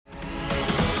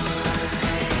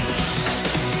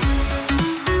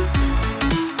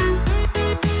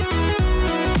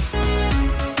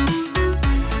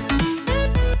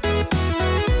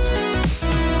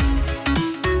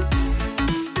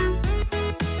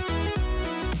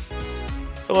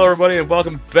Hello, everybody, and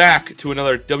welcome back to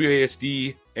another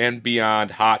WASD and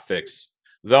Beyond Hotfix.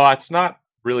 Though it's not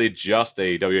really just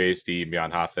a WASD and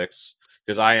Beyond Hotfix,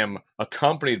 because I am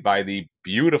accompanied by the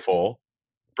beautiful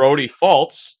Brody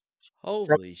Fultz from Holy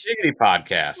the Dignity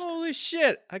Podcast. Holy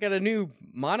shit! I got a new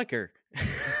moniker.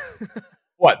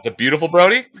 What, the beautiful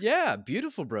Brody? Yeah,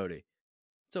 beautiful Brody.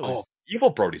 It's always Oh, evil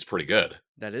Brody's pretty good.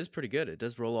 that is pretty good. It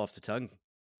does roll off the tongue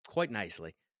quite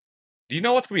nicely. Do you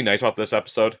know what's going to be nice about this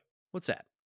episode? What's that?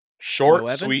 Short, No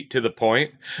Evan? sweet, to the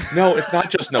point. No, it's not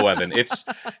just no Evan.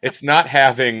 It's not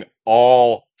having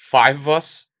all five of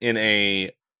us in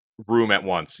a room at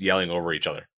once yelling over each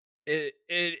other.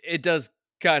 It does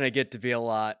kind of get to be a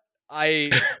lot.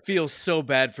 I feel so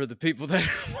bad for the people that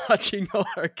are watching all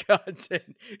our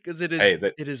content because it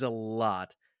is a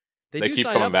lot. They do keep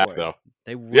sign coming up back, for it. though.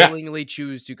 They Yeah. willingly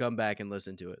choose to come back and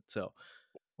listen to it. So,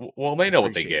 Well, they know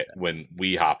what they appreciate get that. when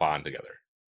we hop on together.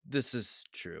 This is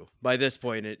true. By this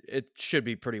point, it should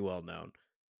be pretty well known.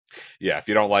 Yeah, if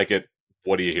you don't like it,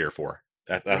 what are you here for?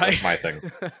 That's Right? my thing.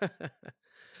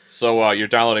 So you're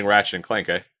downloading Ratchet and Clank,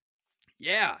 eh?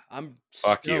 Yeah, I'm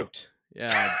Fuck you. stoked.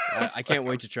 Yeah, I can't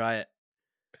wait to try it.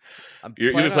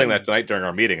 You'll be playing that tonight during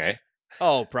our meeting, eh?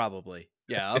 Oh, probably.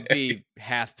 Yeah, I'll be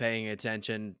half paying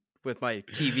attention with my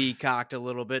TV cocked a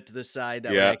little bit to the side.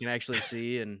 That way Yeah. I can actually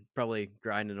see and probably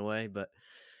grinding away. But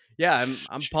yeah,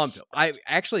 I'm pumped. I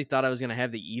actually thought I was gonna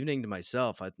have the evening to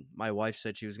myself. My wife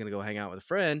said she was gonna go hang out with a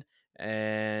friend,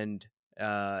 and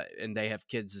they have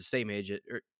kids the same age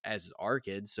as our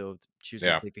kids, so she was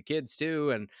gonna take the kids too.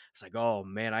 And it's like, oh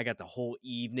man, I got the whole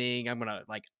evening. I'm gonna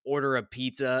like order a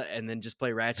pizza and then just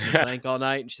play Ratchet and Clank all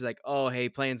night. And she's like, oh hey,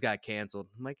 plans got canceled.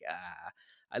 I'm like,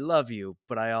 I love you,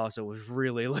 but I also was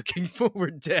really looking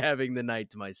forward to having the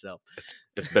night to myself.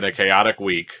 It's been a chaotic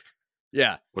week.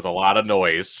 Yeah. With a lot of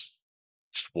noise.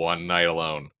 Just one night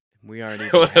alone. We aren't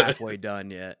even halfway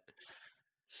done yet.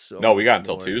 So no, we got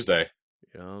until Tuesday.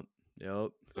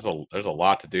 Yep. There's a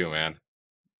lot to do, man.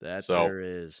 There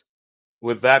is.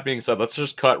 With that being said, let's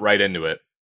just cut right into it.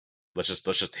 Let's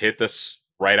just hit this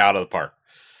right out of the park.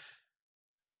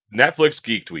 Netflix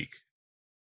Geeked Week.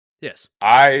 Yes.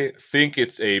 I think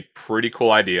it's a pretty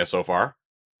cool idea so far.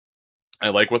 I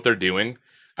like what they're doing.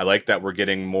 I like that we're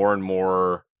getting more and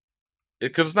more,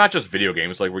 because it's not just video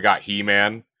games. Like we got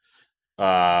He-Man,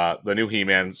 the new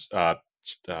He-Man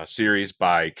series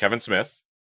by Kevin Smith.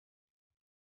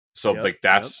 So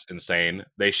that's insane.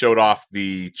 They showed off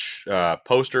the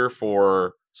poster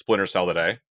for Splinter Cell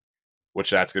today,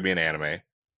 which that's going to be an anime.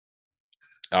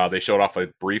 They showed off a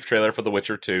brief trailer for The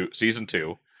Witcher 2 Season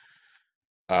 2.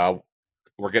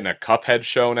 We're getting a Cuphead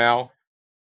show now,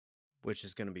 which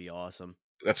is going to be awesome.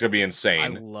 That's going to be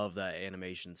insane. I love that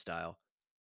animation style.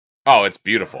 Oh, it's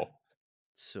beautiful.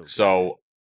 So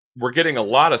we're getting a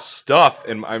lot of stuff,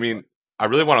 and I mean, I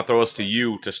really want to throw this to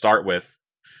you to start with.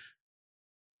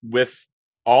 With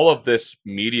all of this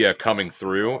media coming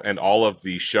through and all of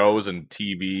the shows and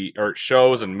TV or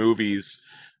shows and movies,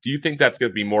 do you think that's going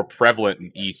to be more prevalent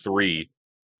in E3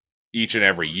 each and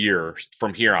every year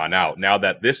from here on out? Now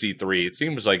that this E3, it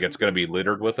seems like it's going to be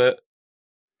littered with it.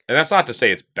 And that's not to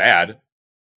say it's bad,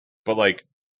 but like,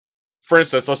 for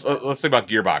instance, let's think about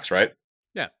Gearbox, right?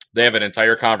 Yeah. They have an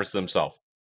entire conference to themselves.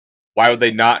 Why would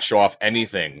they not show off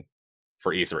anything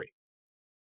for E3?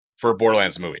 For a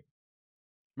Borderlands movie?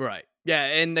 Right. Yeah,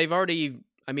 and they've already,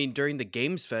 I mean, during the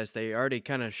Games Fest, they already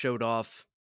kind of showed off,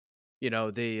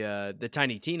 the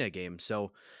Tiny Tina game.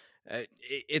 So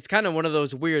it's kind of one of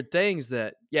those weird things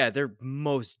that, yeah, they're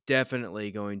most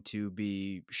definitely going to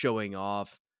be showing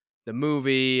off the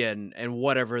movie and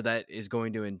whatever that is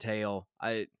going to entail.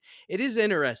 It is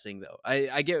interesting though.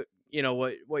 I get,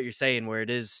 what you're saying, where it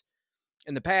is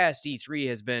in the past, E3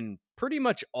 has been pretty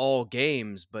much all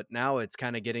games, but now it's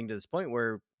kind of getting to this point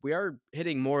where we are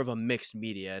hitting more of a mixed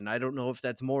media. And I don't know if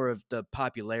that's more of the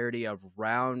popularity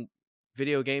around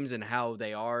video games and how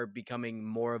they are becoming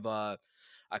more of a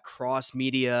cross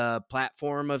media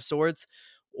platform of sorts,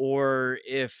 or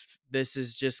if this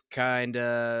is just kind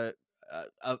of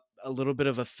a little bit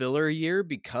of a filler year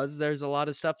because there's a lot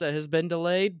of stuff that has been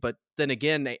delayed. But then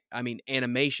again, I mean,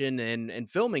 animation and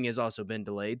filming has also been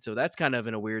delayed, so that's kind of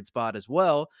in a weird spot as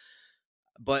well.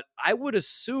 But I would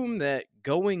assume that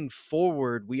going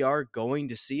forward, we are going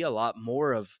to see a lot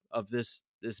more of this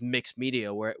mixed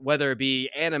media, where whether it be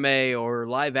anime or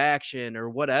live action or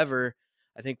whatever.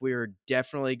 I think we're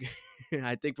definitely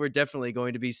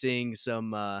going to be seeing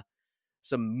some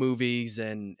movies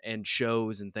and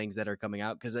shows and things that are coming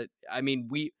out, because I mean,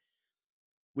 we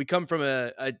come from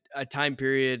a time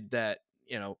period that,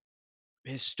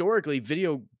 historically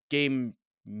video game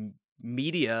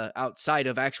media outside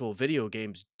of actual video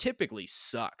games typically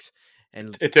sucks.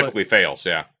 And It but typically fails,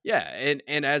 yeah. yeah,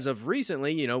 and as of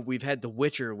recently, we've had The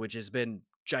Witcher, which has been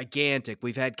gigantic.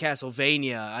 We've had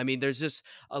Castlevania. I mean, there's just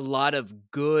a lot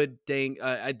of good thing.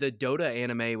 The Dota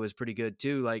anime was pretty good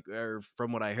too, like or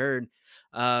from what I heard.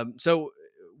 So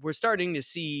we're starting to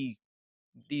see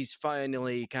these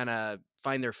finally kind of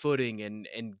find their footing and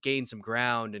gain some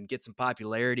ground and get some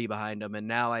popularity behind them. And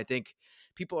now I think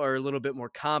people are a little bit more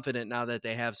confident now that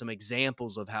they have some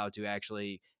examples of how to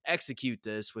actually execute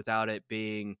this without it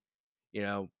being, you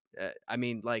know, I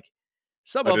mean, like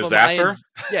some A of them disaster?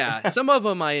 yeah, some of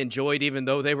them I enjoyed even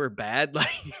though they were bad. Like,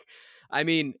 I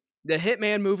mean, the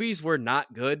Hitman movies were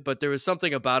not good, but there was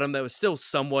something about them that was still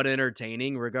somewhat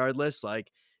entertaining regardless.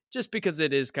 Like, just because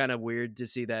it is kind of weird to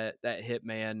see that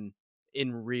Hitman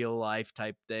in real life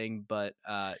type thing, but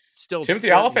still Timothy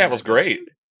certainly Olyphant was entertaining. great.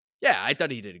 Yeah, I thought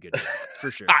he did a good job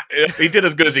for sure. He did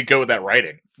as good as he could with that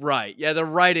writing. Right. Yeah, the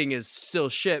writing is still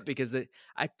shit because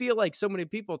I feel like so many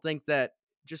people think that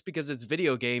just because it's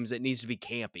video games, it needs to be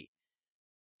campy.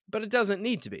 But it doesn't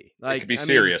need to be. It could Like, be I mean,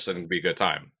 serious and be a good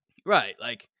time. right.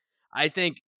 Like, I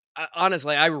think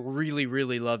honestly, I really,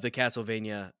 really love the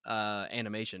Castlevania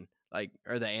animation, like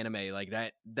or the anime. Like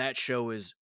that show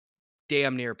is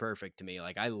damn near perfect to me.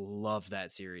 Like, I love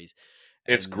that series,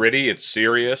 It's and gritty, it's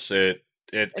serious, it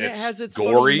it's has its funny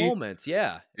gory. moments.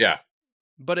 Yeah, Yeah.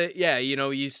 but yeah,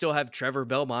 you still have Trevor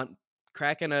Belmont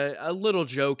cracking a little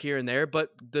joke here and there, but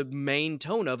the main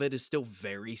tone of it is still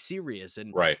very serious.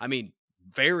 And Right. I mean,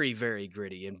 very, very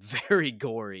gritty and very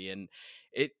gory. And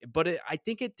I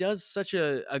think it does such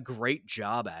a great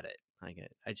job at it. Like,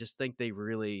 I just think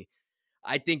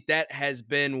I think that has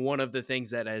been one of the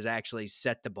things that has actually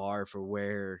set the bar for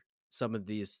where some of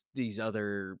these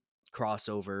other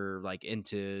crossover like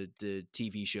into the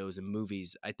TV shows and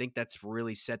movies. I think that's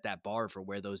really set that bar for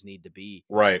where those need to be.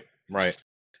 Right. Right.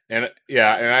 And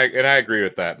yeah, and I agree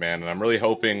with that, man. And I'm really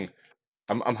hoping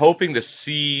I'm hoping to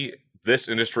see this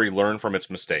industry learn from its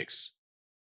mistakes.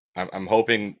 I'm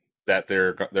hoping that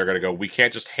they're going to go. We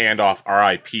can't just hand off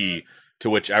our IP to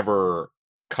whichever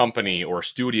company or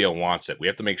studio wants it. We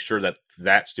have to make sure that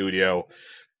that studio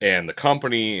and the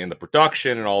company and the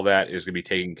production and all that is going to be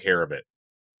taking care of it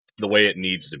the way it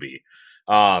needs to be.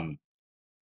 Um,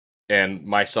 and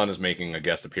my son is making a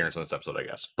guest appearance on this episode, I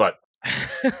guess. But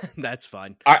That's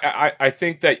fine. I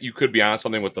think that you could be on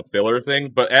something with the filler thing.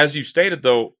 But as you stated,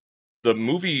 though, the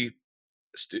movie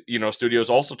studios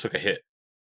also took a hit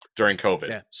during COVID.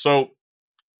 Yeah. So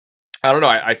I don't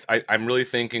know. I'm really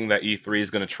thinking that E3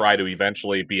 is going to try to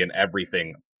eventually be in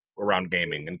everything around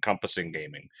gaming, encompassing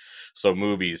gaming. So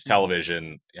movies,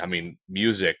 television, I mean,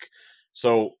 music.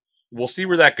 So we'll see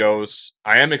where that goes.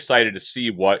 I am excited to see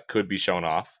what could be shown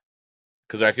off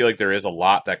because I feel like there is a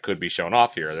lot that could be shown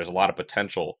off here. There's a lot of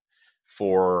potential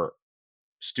for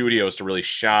studios to really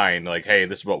shine. Like, hey,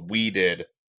 this is what we did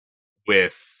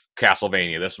with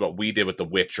Castlevania. This is what we did with The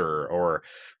Witcher, or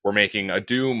we're making a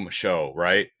Doom show,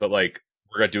 right? But like,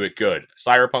 we're gonna do it good.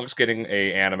 Cyberpunk's getting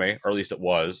a anime, or at least it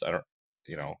was. I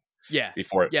don't, Yeah.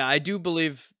 before it. Yeah, I do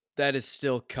believe that is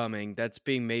still coming. That's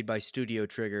being made by Studio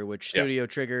Trigger, which Yeah, Studio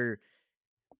Trigger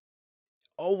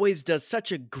always does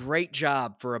such a great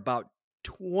job for about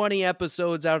 20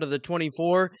 episodes out of the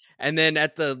 24, and then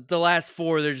at the last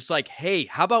 4 they're just like, "Hey,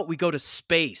 how about we go to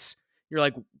space?" You're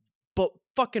like, "But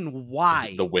fucking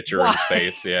why? The Witcher in Why?"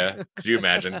 space. Yeah, could you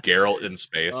imagine Geralt in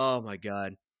space? Oh my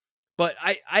god. But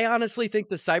I honestly think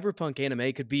the Cyberpunk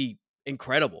anime could be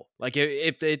incredible. Like,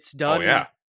 if it's Oh done yeah,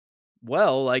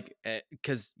 well, like,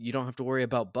 because you don't have to worry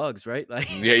about bugs, right? Like,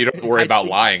 yeah. You don't have to worry I about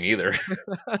think lying either.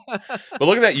 But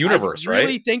look at that I universe, right?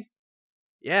 really think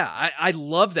yeah, I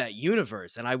love that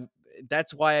universe, and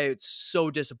that's why it's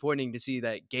so disappointing to see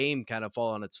that game kind of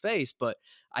fall on its face, but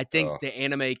I think Oh, the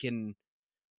anime can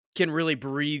really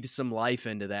breathe some life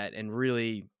into that and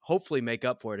really hopefully make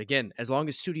up for it. Again, as long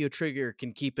as Studio Trigger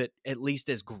can keep it at least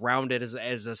as grounded as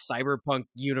a cyberpunk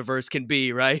universe can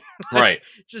be, right? Like, right.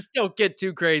 just don't get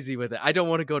too crazy with it. I don't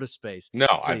want to go to space, No,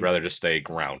 I'd please. rather just stay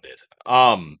grounded.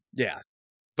 Yeah.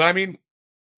 But I mean,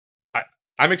 I,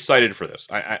 I'm excited for this.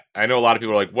 I know a lot of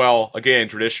people are like, well, again,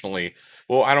 traditionally,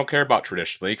 well, I don't care about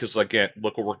traditionally because again,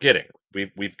 look what we're getting.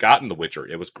 We've gotten The Witcher.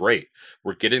 It was great.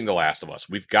 We're getting The Last of Us.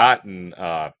 We've gotten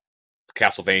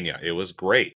Castlevania. It was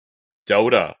great.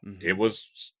 Dota. It Mhm.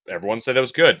 was. Everyone said it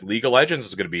was good. League of Legends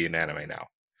is going to be an anime now.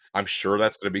 I'm sure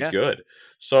that's going to be Yeah. good.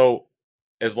 So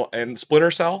and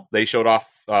Splinter Cell, they showed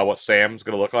off what Sam's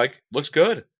going to look like. Looks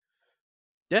good.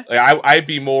 Yeah. Like, I'd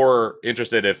be more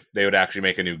interested if they would actually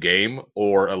make a new game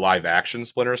or a live action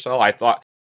Splinter Cell. I thought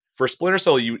for Splinter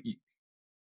Cell, you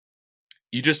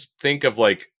just think of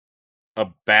like a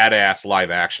badass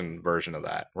live action version of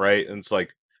that, right? And it's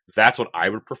like that's what I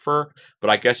would prefer, but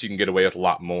I guess you can get away with a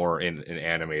lot more in an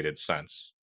animated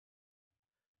sense.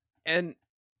 And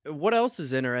what else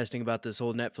is interesting about this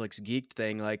whole Netflix geeked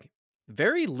thing? Like,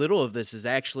 very little of this is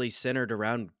actually centered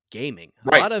around gaming. A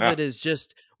Right. lot of Yeah. it is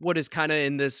just what is kind of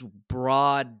in this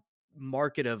broad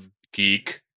market of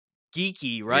Geek.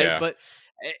 geeky, right? Yeah. But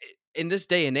in this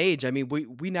day and age, I mean,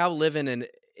 we now live in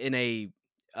a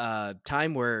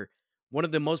time where one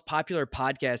of the most popular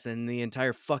podcasts in the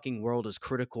entire fucking world is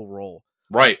Critical Role,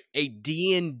 Right. like a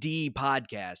D&D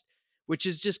podcast, which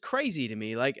is just crazy to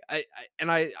me. Like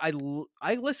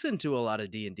I listen to a lot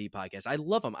of D&D podcasts. I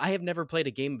love them. I have never played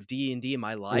a game of D&D in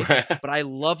my life, but I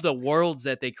love the worlds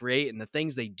that they create and the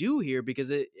things they do here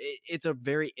because it's a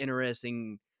very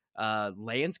interesting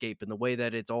landscape and the way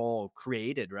that it's all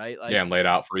created, right? Yeah, Like, and laid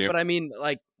out for you. but I mean,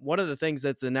 like one of the things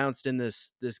that's announced in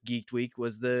this Geeked Week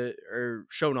was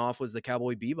shown off was the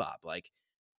Cowboy Bebop. Like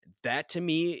that to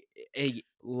me, a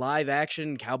live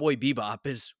action Cowboy Bebop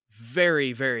is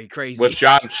very, very With crazy.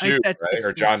 John Like Chu, that's right?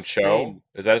 Or just John Cho. insane.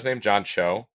 Is that his name? John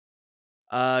Cho?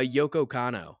 Yoko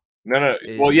Kano No, no.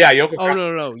 Well, is yeah, Yoko oh no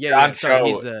no no yeah John yeah sorry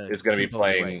he's Cho the is gonna be composer,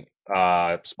 right? playing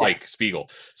Yeah Spike Spiegel.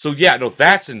 So yeah, no,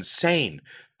 that's insane.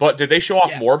 But did they show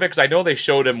off yeah more of it? Because I know they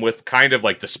showed him with kind of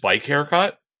like the Spike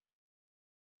haircut.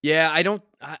 yeah.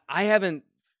 I haven't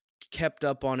kept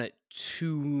up on it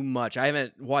too much. I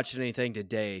haven't watched anything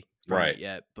today from it Right.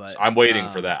 yet, So but I'm waiting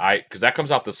for that. Because that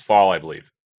comes out this fall, I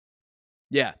believe.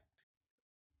 yeah.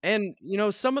 And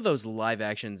some of those live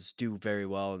actions do very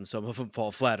well, and some of them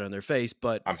fall flat on their face.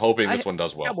 But I'm hoping I this one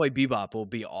does well. Cowboy Bebop will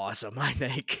be awesome. I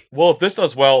think. Well, if this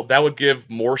does well, that would give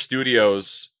more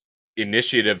studios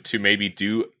initiative to maybe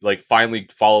do like finally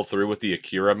follow through with the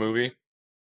Akira movie.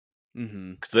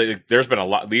 Hmm. Because there's been a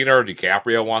lot. Leonardo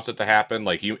DiCaprio wants it to happen.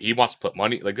 Like he wants to put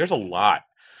money. Like there's a lot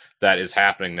that is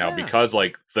happening now Yeah. because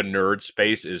like the nerd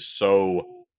space is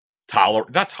so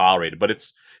not tolerated, but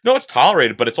it's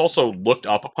tolerated, but it's also looked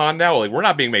up upon now. Like we're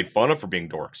not being made fun of for being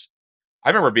dorks. I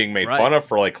remember being made Right. fun of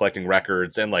for like collecting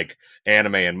records and like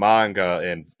anime and manga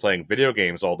and playing video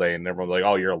games all day, and everyone was like,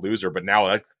 "Oh, you're a loser." But now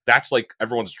like that's like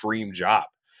everyone's dream job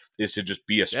is to just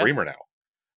be a Yeah. streamer now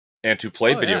and to play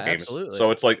Oh yeah. video games. Absolutely.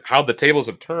 So it's like how the tables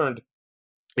have turned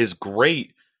is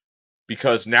great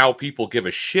because now people give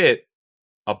a shit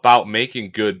about making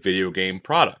good video game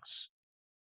products.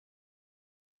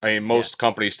 I mean, Yeah. most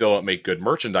companies still don't make good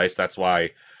merchandise. That's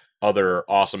why other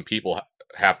awesome people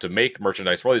have to make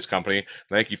merchandise for this company.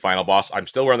 Thank you, Final Boss. I'm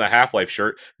still wearing the Half-Life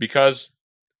shirt because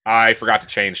I forgot to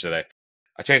change today.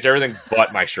 I changed everything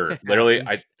but my shirt. It Literally,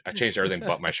 happens. I changed everything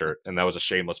but my shirt, and that was a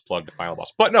shameless plug to Final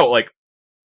Boss. But no, like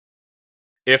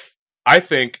if I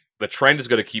think the trend is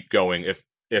going to keep going,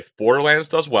 if Borderlands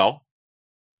does well,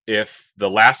 if the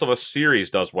Last of Us series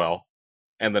does well,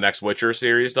 and the next Witcher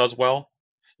series does well,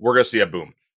 we're going to see a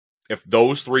boom. If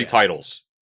those three Yeah. titles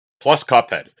plus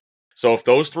Cuphead, so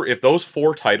if those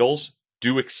four titles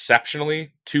do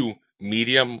exceptionally to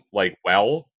medium, like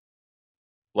well,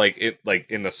 like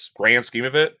in the grand scheme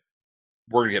of it,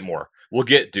 we're gonna get more. We'll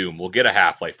get Doom. We'll get a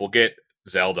Half-Life. We'll get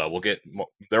Zelda.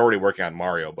 They're already working on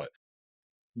Mario, but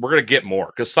we're gonna get more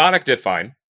because Sonic did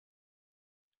fine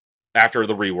after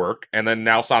the rework, and then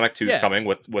now Sonic 2 is Yeah. coming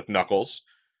with Knuckles,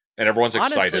 and everyone's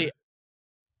excited. Honestly,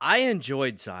 I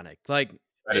enjoyed Sonic. Like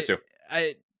I did too.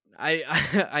 I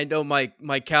I know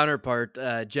my counterpart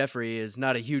Jeffrey is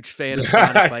not a huge fan of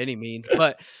Sonic by any means,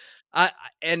 but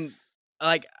and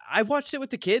like I watched it with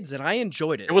the kids and I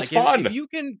enjoyed It it. was Like if fun. you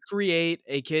can create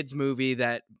a kids movie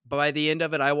that by the end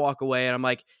of it I walk away and I'm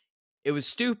like it was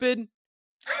stupid,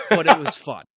 but it was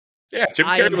fun. Yeah, Jim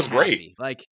I Carrey am was great. happy.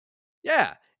 Like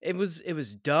yeah, it was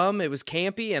dumb, it was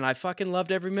campy and I fucking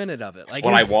loved every minute of it. That's Like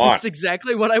what I want. it's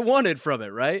exactly what I wanted from it,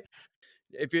 right?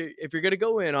 If you're gonna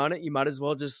go in on it, you might as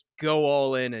well just go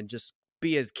all in and just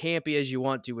be as campy as you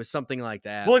want to with something like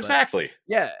that. Well, But exactly.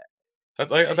 yeah,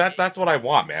 That's what I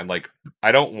want, man. Like,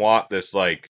 I don't want this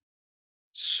like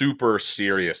super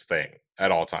serious thing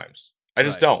at all times. I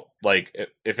just right, don't. Like,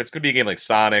 if it's gonna be a game like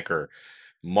Sonic or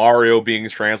Mario being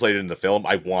translated into film,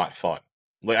 I want fun.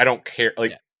 Like, I don't care. yeah,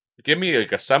 Like, give me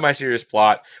like a semi-serious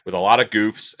plot with a lot of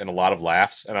goofs and a lot of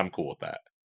laughs, and I'm cool with that.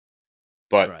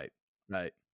 But right,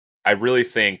 right. I really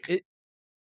think. It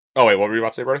Oh wait, what were you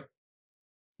about to say, brother?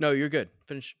 no, you're good.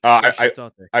 Finish Uh, finish I, your I,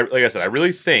 thought there. I, like I said, I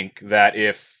really think that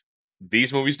if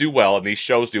these movies do well and these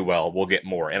shows do well, we'll get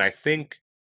more. And I think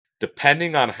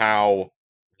depending on how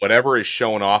whatever is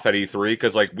shown off at E3,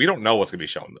 because like we don't know what's gonna be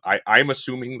shown. I'm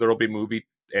assuming there'll be movie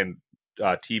and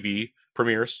TV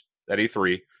premieres at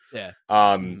E3. Yeah.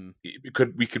 Mhm.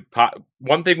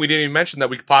 One thing we didn't even mention that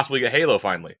we could possibly get Halo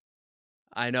finally.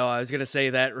 I know, I was gonna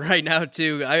say that right now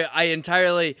too. I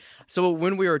entirely so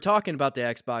when we were talking about the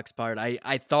Xbox part,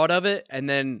 I thought of it, and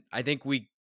then I think we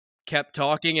kept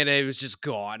talking and it was just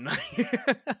gone.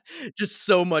 Just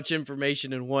so much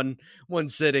information in one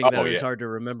sitting that Oh it was yeah. hard to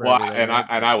remember Well, everything, and I right?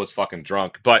 and But I was fucking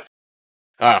drunk, but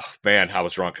oh man, I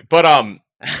was drunk. But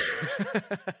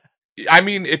I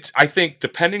mean, it's. I think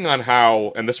depending on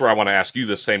how, and this is where I want to ask you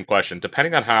the same question.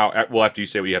 Depending on how, well, after you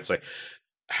say what you have to say,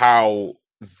 how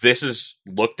this is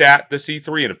looked at this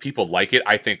E3, and if people like it,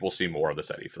 I think we'll see more of this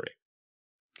at E3.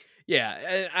 Yeah,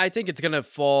 and I think it's gonna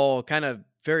fall kind of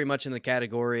very much in the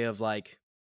category of like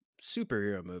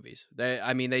superhero movies.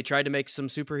 I mean, they tried to make some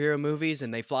superhero movies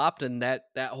and they flopped, and that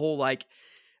whole like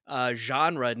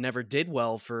genre never did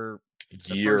well for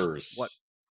the first what? Years.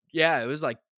 Yeah, it was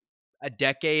like a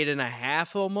decade and a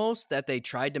half almost that they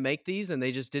tried to make these, and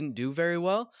they just didn't do very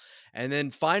well. And then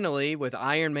finally, with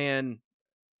Iron Man,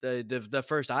 the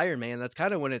first Iron Man, that's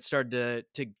kind of when it started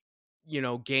to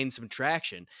gain some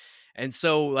traction. And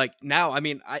so like now, I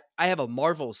mean, I have a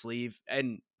Marvel sleeve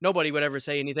and nobody would ever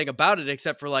say anything about it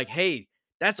except for like, hey,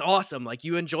 that's awesome. Like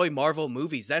you enjoy Marvel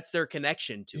movies. That's their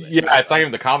connection to it, Yeah, right? it's not Like,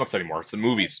 even the comics anymore; it's the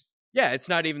movies. yeah, it's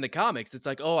not even the comics. It's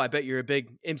like, oh, I bet you're a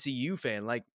big MCU fan.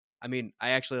 Like, I mean, I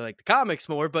actually like the comics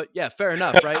more, but yeah, fair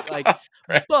enough, right? Like,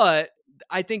 Right. but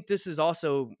I think this is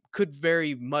also could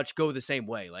very much go the same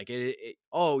way. Like,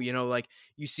 oh, like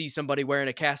you see somebody wearing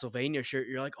a Castlevania shirt,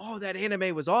 you're like, oh, that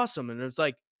anime was awesome, and it's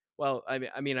like, well,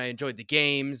 I mean, I enjoyed the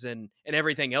games and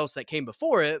everything else that came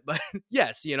before it, but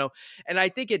yes, and I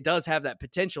think it does have that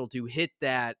potential to hit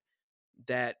that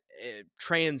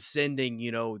transcending,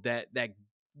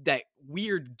 that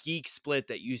weird geek split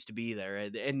that used to be there,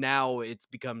 and now it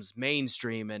becomes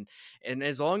mainstream, and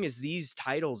as long as these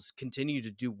titles continue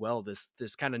to do well, this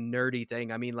kind of nerdy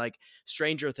thing, I mean, like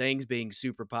Stranger Things being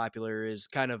super popular is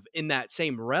kind of in that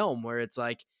same realm where it's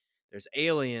like there's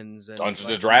aliens and Dungeons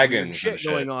and like some weird Dragons and shit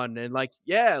shit. going on, and like,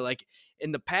 yeah, like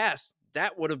in the past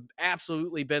that would have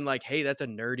absolutely been like, hey, that's a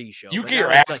nerdy show, You but get your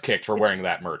now it's ass like kicked for it's wearing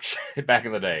that merch back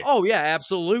in the day. oh yeah,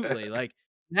 absolutely. Like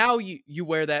now you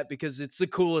wear that because it's the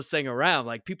coolest thing around.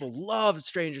 Like people love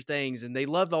Stranger Things and they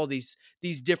love all these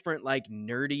different like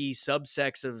nerdy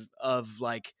subsects of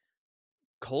like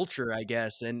culture, I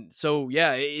guess. And so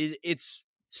yeah, it's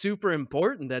super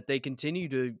important that they continue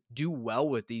to do well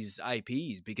with these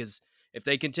IPs because if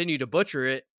they continue to butcher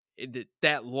it,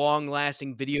 that long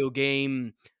lasting video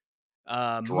game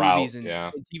Drought, movies and,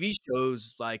 yeah. and TV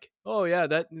shows like, oh yeah,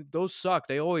 that those suck.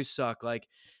 They always suck. Like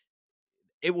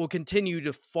it will continue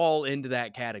to fall into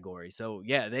that category. So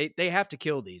yeah, they have to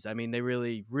kill these. I mean, they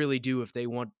really really do if they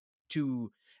want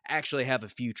to actually have a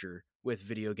future with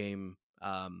video game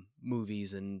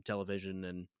movies and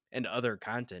television and other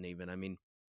content even. I mean,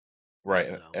 Right.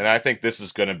 so And I think this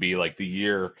is going to be like the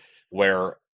year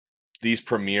where these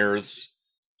premieres,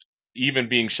 even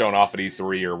being shown off at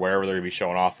E3 or wherever they're going to be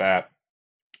shown off at,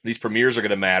 these premieres are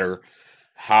going to matter.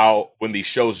 How, when these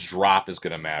shows drop, is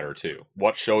going to matter too.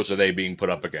 What shows are they being put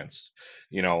up against?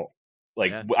 You know, like,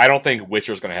 yeah. I don't think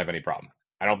Witcher's going to have any problem.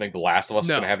 I don't think The Last of Us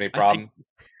is going to No, have any I think problem.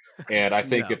 And I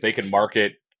think no. if they can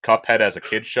market Cuphead as a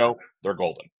kid's show, they're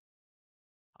golden.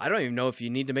 I don't even know if you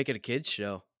need to make it a kids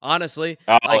show. Honestly,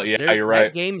 Oh, like yeah, there you're that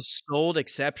right. game sold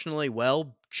exceptionally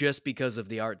well just because of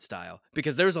the art style.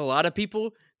 Because there's a lot of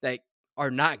people that are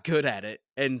not good at it.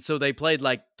 And so they played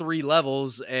like 3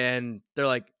 levels and they're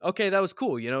like, "Okay, that was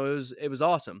cool." It was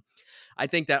awesome. I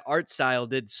think that art style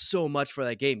did so much for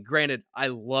that game. Granted, I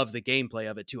love the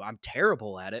gameplay of it too. I'm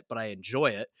terrible at it, but I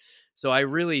enjoy it. So I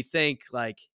really think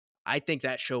I think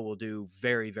that show will do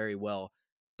very very well.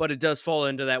 But it does fall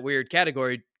into that weird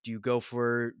category. Do you go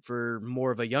for more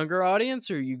of a younger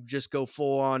audience or you just go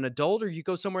full on adult or you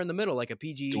go somewhere in the middle like a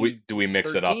Do we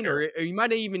mix it up PG-13 here? or you might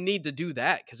not even need to do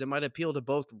that cuz it might appeal to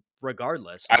both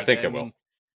regardless. I Like think I it will. mean,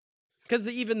 because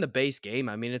even the base game,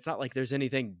 I mean, it's not like there's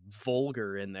anything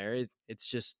vulgar in there. It's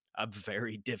just a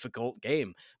very difficult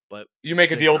game, but You make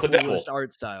a the deal with the coolest devil.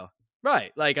 art style.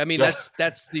 Right. Like, I mean, So,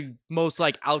 that's the most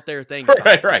like out there thing about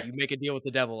right, it. Like right. you make a deal with the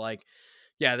devil, like,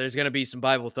 yeah, there's gonna be some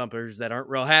Bible thumpers that aren't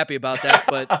real happy about that,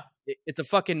 but it's a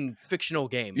fucking fictional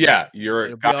game. Like Yeah, you're a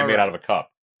it'll be guy all made out of right. a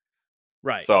cup.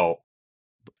 Right. So,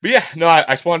 but yeah, no, I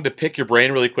just wanted to pick your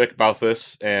brain really quick about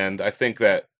this, and I think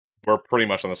that we're pretty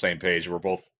much on the same page. We're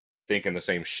both thinking the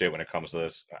same shit when it comes to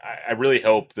this. I really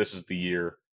hope this is the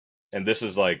year, and this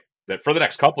is like that for the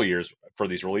next couple years for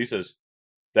these releases,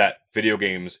 that video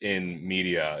games in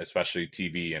media, especially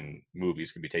TV and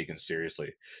movies, can be taken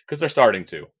seriously because they're starting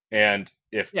to. And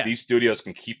if Yeah. these studios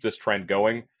can keep this trend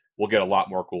going, we'll get a lot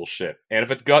more cool shit. And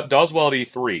if it does well at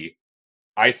E3,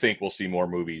 I think we'll see more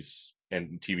movies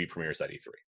and TV premieres at E3.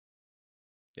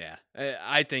 Yeah,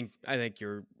 I think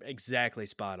you're exactly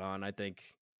spot on. I think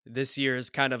this year is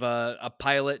kind of a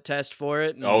pilot test for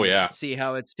it Oh and yeah, see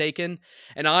how it's taken.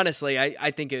 And honestly,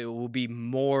 I think it will be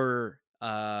more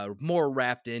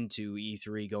wrapped into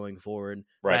E3 going forward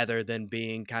right. rather than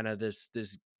being kind of this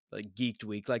like geeked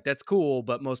week. Like that's cool,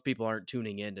 but most people aren't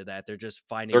tuning into that. They're just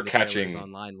They're finding the trailers catching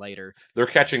online later. they're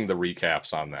catching the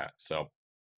recaps on that. So,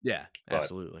 Yeah, but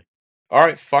absolutely. all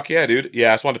right, fuck yeah, dude. Yeah,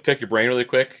 I just wanted to pick your brain really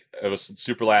quick. It was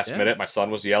super last Yeah. minute. My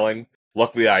son was yelling.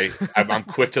 Luckily, I'm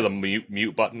quick to the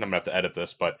mute button. I'm gonna have to edit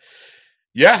this, but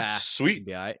yeah, You'll sweet.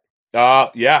 be all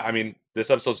right. Yeah, I mean, this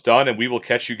episode's done, and we will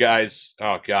catch you guys.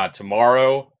 Oh God,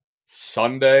 tomorrow,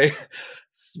 Sunday,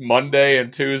 Monday,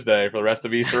 and Tuesday for the rest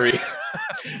of E3.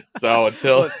 So Well,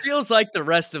 until it feels like the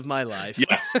rest of my life.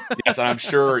 yes, yes, and I'm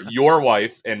sure your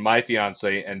wife and my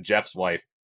fiance and Jeff's wife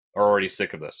are already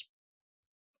sick of this.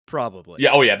 Probably.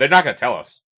 Yeah, oh yeah, they're not gonna tell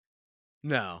us.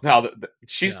 No. No,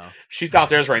 she's No. she's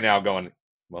downstairs right now going,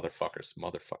 motherfuckers,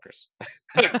 motherfuckers.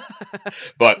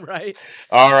 But Right?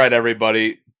 all right,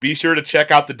 everybody. Be sure to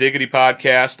check out the Diggity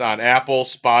Podcast on Apple,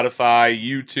 Spotify,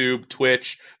 YouTube,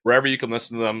 Twitch, wherever you can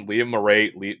listen to them. Leave them a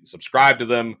rate, subscribe to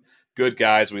them. Good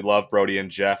guys. We love Brody and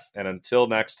Jeff. And until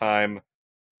next time,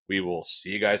 we will see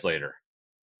you guys later.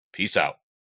 Peace out.